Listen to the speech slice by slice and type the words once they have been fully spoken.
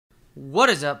What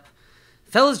is up?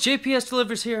 Fellas, JPS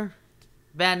delivers here.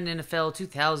 Madden NFL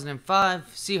 2005.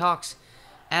 Seahawks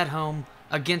at home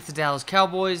against the Dallas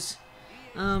Cowboys.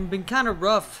 Been kind of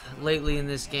rough lately in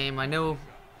this game. I know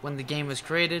when the game was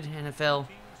created, Madden NFL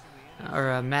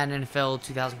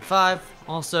 2005.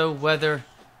 Also, weather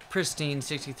pristine,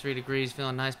 63 degrees,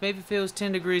 feeling nice. Maybe if it was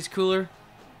 10 degrees cooler,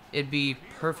 it'd be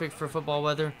perfect for football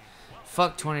weather.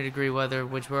 Fuck 20-degree weather,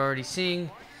 which we're already seeing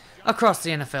across the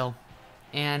NFL.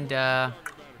 And,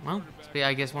 well,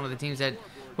 I guess one of the teams that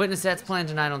witnessed that's playing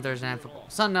tonight on Thursday Night Football.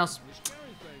 Something else.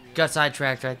 Got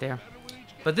sidetracked right there.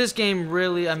 But this game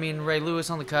really, Ray Lewis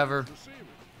on the cover.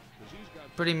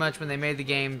 Pretty much when they made the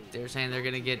game, they were saying they're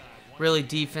going to get really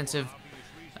defensive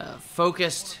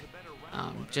focused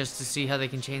just to see how they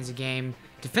can change the game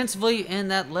defensively. And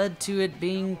that led to it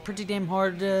being pretty damn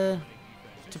hard to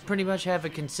pretty much have a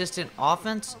consistent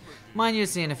offense. Mind you,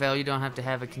 it's the NFL. You don't have to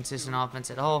have a consistent offense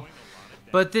at all.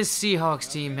 But this Seahawks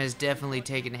team has definitely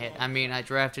taken a hit. I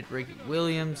drafted Ricky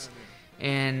Williams,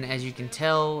 and as you can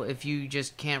tell, if you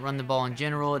just can't run the ball in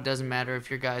general, it doesn't matter if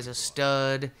your guy's a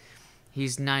stud.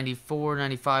 He's 94,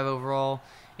 95 overall,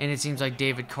 and it seems like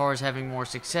David Carr's having more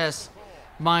success.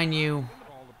 Mind you,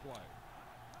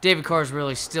 David Carr's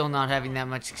really still not having that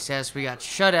much success. We got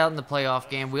shut out in the playoff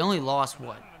game. We only lost,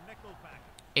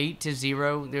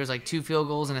 8-0. There was like 2 field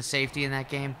goals and a safety in that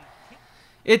game.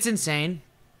 It's insane.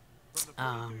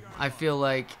 I feel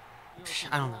like,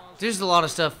 I don't know, there's a lot of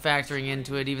stuff factoring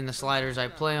into it, even the sliders I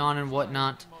play on and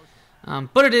whatnot,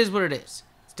 but it is what it is.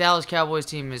 The Dallas Cowboys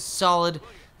team is solid.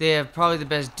 They have probably the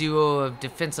best duo of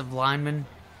defensive linemen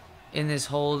in this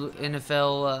whole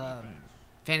NFL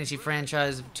fantasy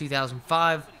franchise of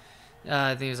 2005.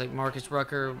 I think it was like Marcus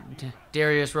Rucker,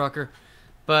 Darius Rucker,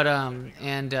 but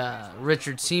and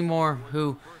Richard Seymour,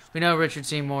 who we know Richard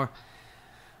Seymour,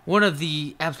 one of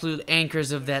the absolute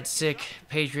anchors of that sick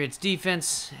Patriots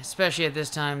defense, especially at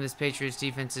this time. This Patriots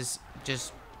defense is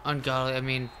just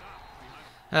ungodly.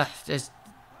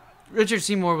 Richard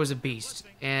Seymour was a beast,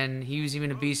 and he was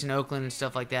even a beast in Oakland and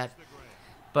stuff like that.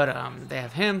 But they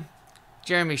have him,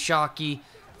 Jeremy Shockey.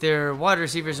 Their wide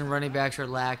receivers and running backs are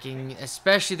lacking,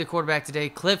 especially the quarterback today,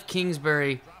 Kliff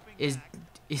Kingsbury, is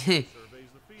he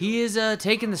is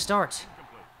taking the start.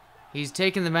 He's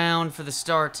taking the mound for the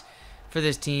start for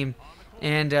this team,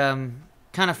 and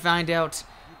kind of find out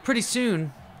pretty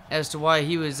soon as to why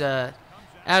he was out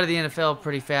of the NFL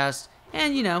pretty fast.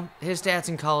 And you know, his stats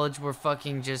in college were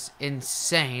fucking just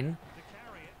insane.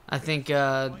 I think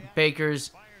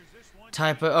Baker's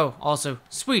also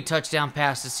sweet touchdown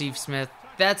pass to Steve Smith.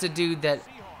 That's a dude that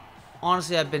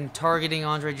honestly I've been targeting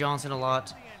Andre Johnson a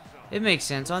lot. It makes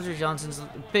sense. Andre Johnson's a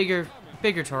bigger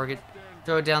target.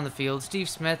 Throw it down the field. Steve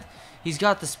Smith, he's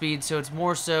got the speed, so it's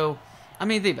more so.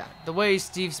 Think about it. The way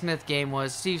Steve Smith game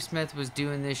was, Steve Smith was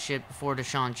doing this shit before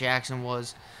Deshaun Jackson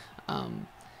was. I'm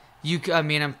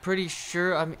pretty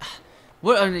sure.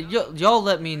 Y'all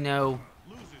let me know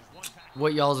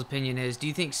what y'all's opinion is. Do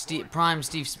you think prime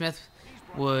Steve Smith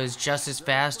was just as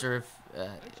fast, or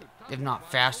if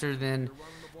not faster than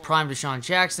prime Deshaun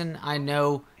Jackson? I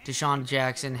know Deshaun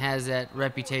Jackson has that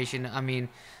reputation.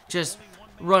 Just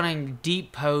running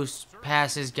deep post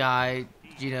passes guy.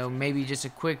 Maybe just a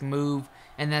quick move,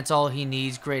 and that's all he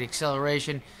needs. Great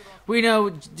acceleration. We know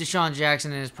Deshaun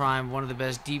Jackson in his prime, one of the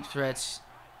best deep threats,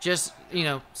 just,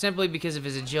 simply because of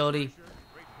his agility.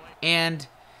 And,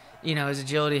 his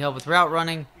agility helped with route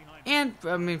running. And,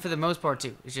 for the most part,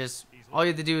 too. It's just, all you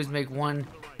have to do is make one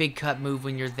big cut move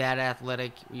when you're that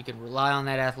athletic. You can rely on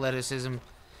that athleticism.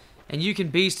 And you can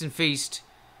beast and feast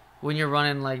when you're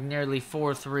running, like, nearly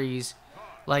 4 threes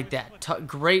like that.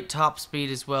 Great top speed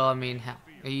as well. Hell.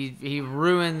 He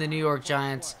ruined the New York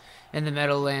Giants in the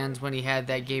Meadowlands when he had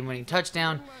that game-winning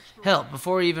touchdown. Hell,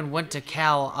 before he even went to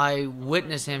Cal, I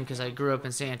witnessed him, because I grew up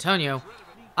in San Antonio,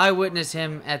 I witnessed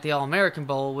him at the All-American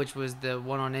Bowl, which was the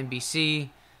one on NBC.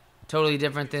 Totally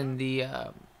different than the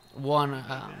one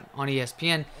on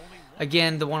ESPN.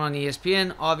 Again, the one on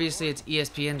ESPN, obviously it's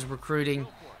ESPN's recruiting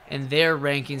and their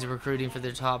rankings of recruiting for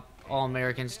their top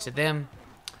All-Americans to them.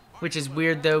 Which is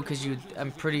weird, though, because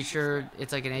I'm pretty sure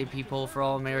it's like an AP poll for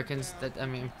all Americans.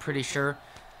 I'm pretty sure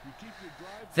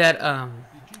that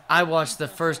I watched the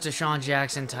first Deshaun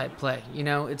Jackson type play.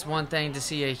 It's one thing to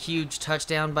see a huge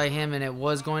touchdown by him, and it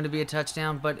was going to be a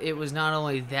touchdown, but it was not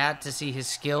only that to see his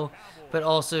skill, but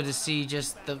also to see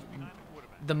just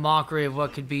the mockery of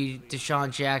what could be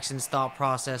Deshaun Jackson's thought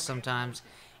process sometimes.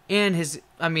 And his,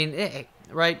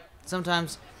 right?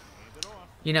 Sometimes,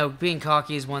 being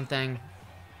cocky is one thing.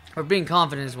 Or being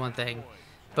confident is one thing,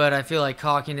 but I feel like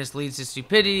cockiness leads to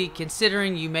stupidity,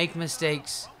 considering you make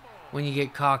mistakes when you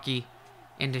get cocky.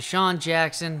 And Deshaun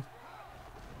Jackson,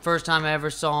 First time I ever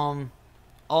saw him,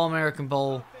 All-American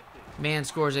Bowl. Man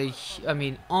scores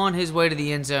on his way to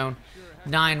the end zone,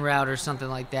 9 route or something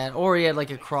like that. Or he had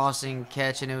like a crossing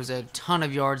catch, and it was a ton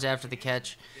of yards after the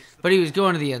catch. But he was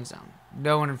going to the end zone.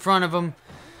 No one in front of him.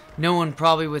 No one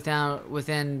probably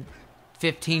within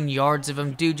 15 yards of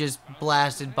him. Dude just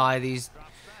blasted by these.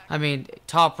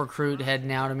 Top recruit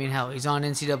heading out. Hell, he's on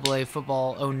NCAA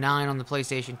Football 09 on the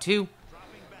PlayStation 2.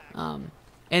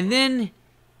 And then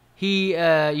he,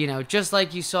 just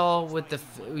like you saw with the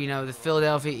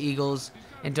Philadelphia Eagles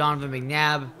and Donovan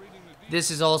McNabb, this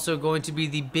is also going to be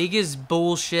the biggest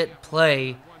bullshit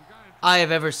play I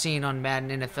have ever seen on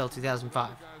Madden NFL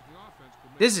 2005.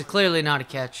 This is clearly not a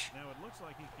catch.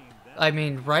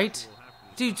 Right?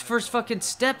 Dude's first fucking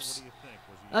steps.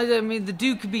 The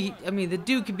dude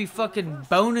could be fucking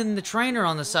boning the trainer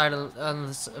on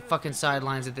the fucking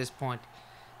sidelines at this point.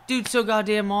 Dude's so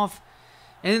goddamn off,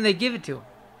 and then they give it to him.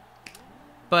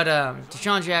 But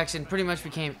Deshaun Jackson pretty much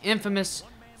became infamous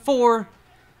for,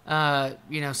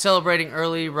 celebrating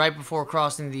early right before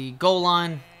crossing the goal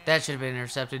line. That should have been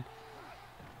intercepted.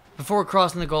 Before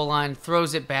crossing the goal line,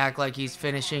 throws it back like he's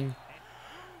finishing.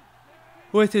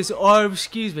 With his arms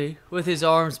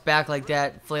back like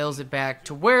that, flails it back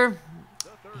to where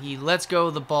he lets go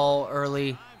of the ball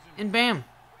early, and bam.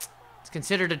 It's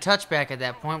considered a touchback at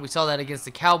that point. We saw that against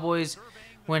the Cowboys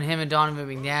when him and Donovan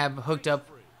McNabb hooked up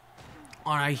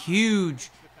on a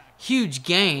huge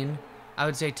gain. I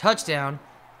would say touchdown,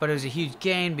 but it was a huge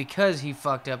gain because he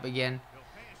fucked up again.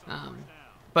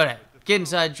 Getting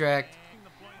sidetracked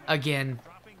again.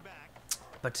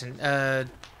 But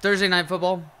Thursday Night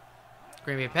Football,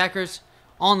 Green Bay Packers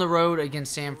on the road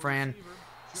against San Fran.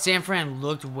 San Fran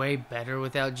looked way better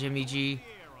without Jimmy G.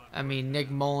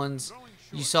 Nick Mullins,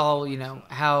 you saw,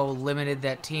 how limited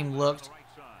that team looked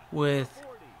with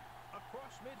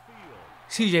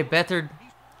CJ Beathard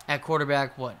at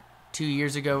quarterback, 2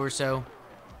 years ago or so.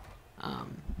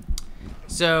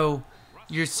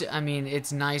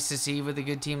 It's nice to see with a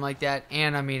good team like that,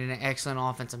 and an excellent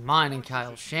offensive mind in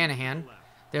Kyle Shanahan.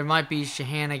 There might be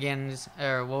Shanahanigans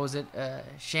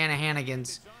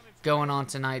going on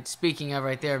tonight. Speaking of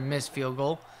right there, missed field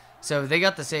goal. So they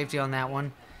got the safety on that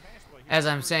one. As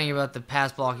I'm saying about the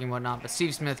pass blocking and whatnot, but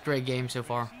Steve Smith, great game so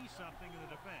far.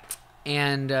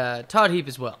 And Todd Heap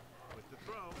as well.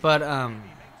 But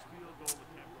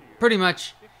pretty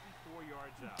much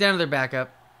down to their backup.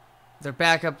 Their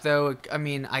backup, though,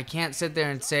 I can't sit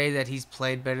there and say that he's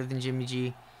played better than Jimmy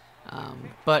G.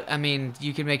 But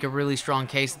you can make a really strong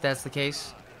case that that's the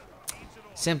case.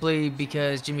 Simply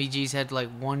because Jimmy G's had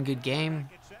one good game.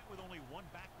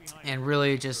 And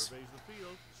really just,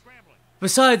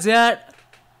 besides that,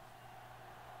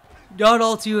 not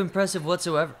all too impressive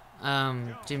whatsoever.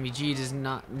 Jimmy G is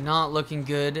not looking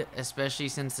good, especially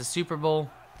since the Super Bowl.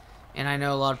 And I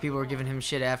know a lot of people are giving him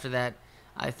shit after that.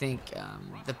 I think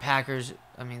the Packers,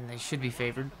 they should be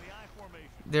favored.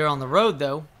 They're on the road,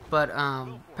 though. But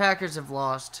Packers have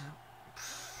lost,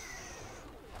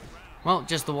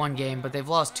 just the one game. But they've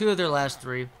lost 2 of their last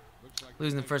 3.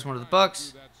 Losing the first one to the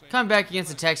Bucks. Coming back against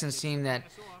the Texans team that,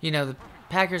 the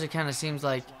Packers, it kind of seems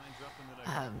like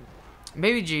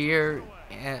maybe Jair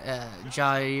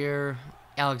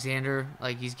Alexander,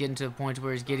 he's getting to a point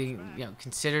where he's getting,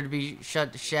 considered to be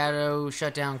shut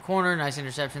down corner. Nice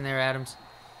interception there, Adams.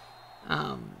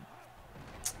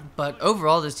 But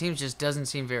overall, this team just doesn't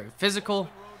seem very physical.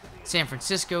 San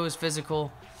Francisco is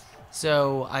physical.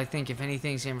 So I think, if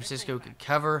anything, San Francisco could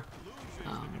cover.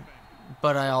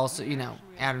 But I also,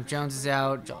 Adam Jones is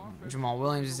out. Jamal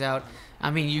Williams is out.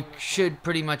 You should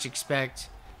pretty much expect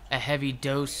a heavy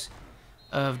dose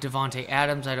of Devontae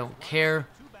Adams. I don't care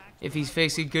if he's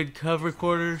facing good cover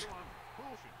corners.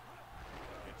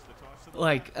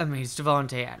 It's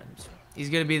Devontae Adams.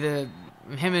 He's going to be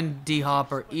him and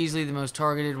D-Hop are easily the most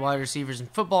targeted wide receivers in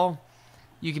football.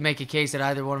 You can make a case that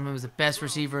either one of them is the best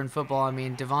receiver in football.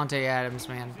 Devontae Adams,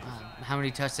 man, how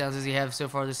many touchdowns does he have so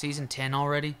far this season? 10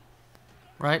 already?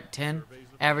 Right? 10?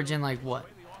 Averaging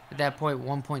at that point,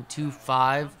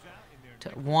 1.25 to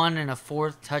 1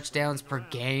 1/4 touchdowns per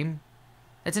game.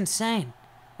 That's insane.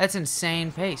 That's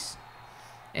insane pace.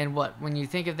 And when you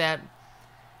think of that,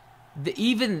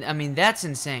 that's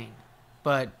insane.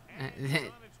 But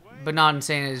not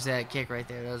insane as that kick right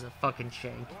there. That was a fucking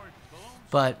shank.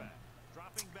 But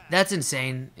that's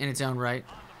insane in its own right.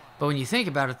 But when you think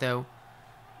about it, though,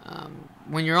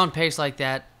 when you're on pace like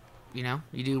that, you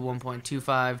do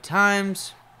 1.25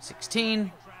 times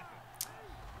 16.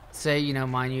 Say,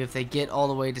 mind you, if they get all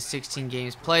the way to 16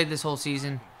 games played this whole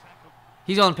season,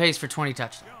 he's on pace for 20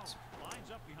 touchdowns.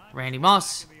 Randy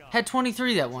Moss had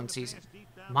 23 that one season.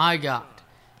 My God.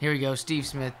 Here we go, Steve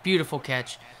Smith. Beautiful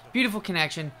catch. Beautiful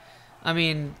connection. I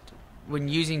mean, when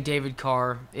using David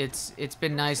Carr, it's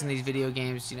been nice in these video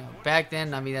games. You know, back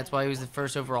then, I mean, that's why he was the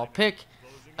first overall pick.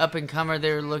 Up-and-comer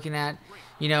they were looking at.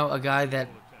 You know, a guy that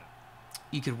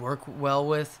you could work well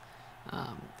with.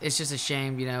 It's just a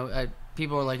shame, you know.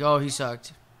 People are like, oh, he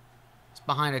sucked. It's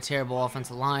behind a terrible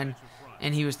offensive line.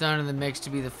 And he was thrown in the mix to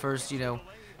be the first, you know,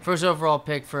 first overall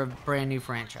pick for a brand new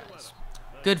franchise.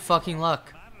 Good fucking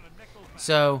luck.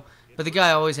 So, but the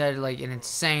guy always had like an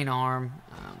insane arm.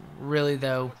 Really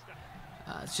though,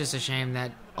 it's just a shame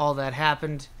that all that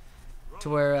happened to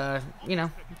where, you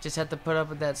know, just had to put up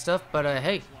with that stuff. But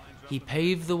hey, he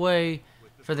paved the way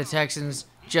for the Texans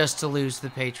just to lose to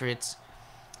the Patriots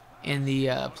in the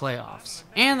playoffs.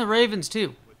 And the Ravens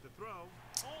too.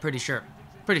 Pretty sure.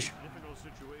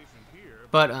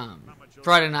 But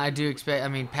Friday night, I do expect, I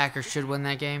mean, Packers should win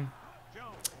that game.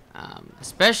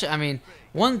 Especially, I mean,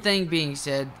 one thing being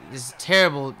said, this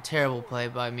terrible play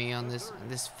by me on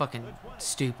this fucking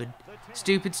stupid.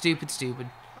 I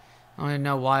don't even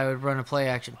know why I would run a play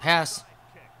action pass.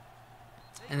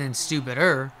 And then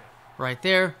stupider right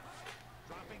there.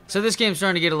 So this game's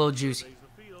starting to get a little juicy.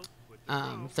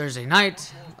 Thursday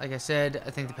night, like I said,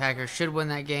 I think the Packers should win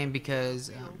that game because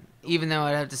even though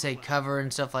I'd have to say cover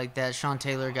and stuff like that, Sean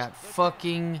Taylor got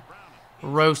fucking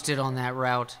roasted on that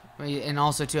route. And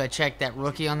also, too, I checked that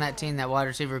rookie on that team, that wide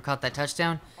receiver who caught that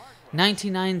touchdown.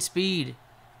 99 speed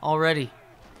already.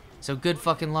 So good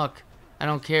fucking luck. I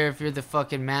don't care if you're the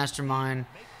fucking mastermind,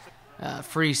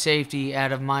 free safety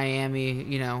out of Miami,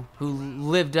 you know, who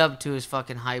lived up to his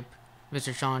fucking hype.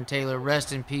 Mr. Sean Taylor,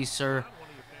 rest in peace, sir.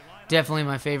 Definitely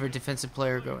my favorite defensive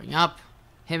player growing up.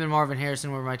 Him and Marvin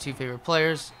Harrison were my two favorite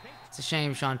players. It's a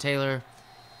shame Sean Taylor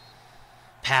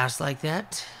passed like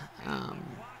that.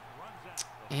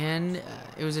 And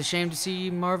it was a shame to see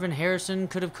Marvin Harrison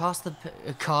could have caused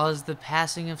the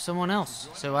passing of someone else.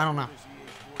 So I don't know.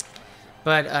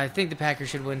 But I think the Packers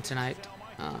should win tonight.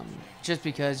 Just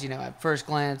because, you know, at first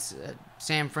glance,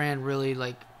 San Fran really,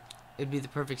 like, it'd be the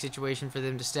perfect situation for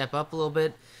them to step up a little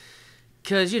bit.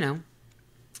 Because, you know,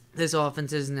 this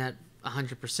offense isn't at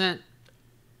 100%.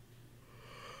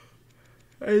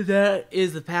 And that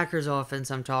is the Packers offense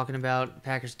I'm talking about.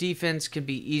 Packers defense could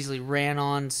be easily ran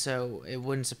on, so it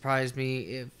wouldn't surprise me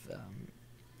if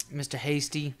Mr.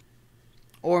 Hasty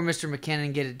or Mr.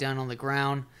 McKinnon get it done on the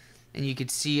ground, and you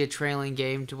could see a trailing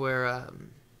game to where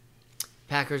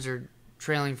Packers are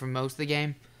trailing for most of the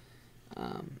game.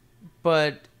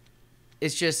 But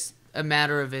it's just a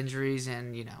matter of injuries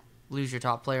and, you know, lose your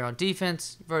top player on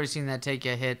defense. You've already seen that take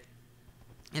a hit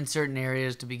in certain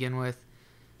areas to begin with.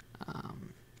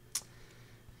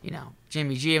 You know,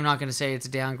 Jimmy G, I'm not going to say it's a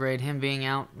downgrade. Him being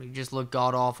out, he just looked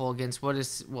god-awful against what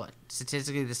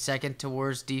statistically the second to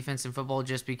worst defense in football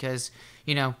just because,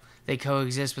 you know, they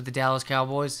coexist with the Dallas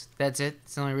Cowboys. That's it.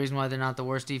 It's the only reason why they're not the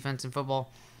worst defense in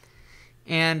football.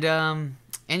 And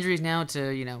injuries now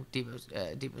to, you know,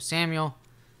 Deebo Samuel.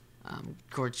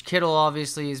 George Kittle,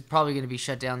 obviously, is probably going to be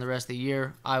shut down the rest of the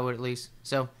year. I would at least.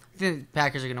 So, I think the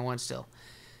Packers are going to win still.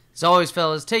 As always,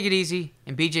 fellas, take it easy.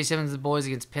 And BJ Simmons and the boys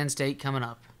against Penn State coming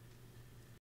up.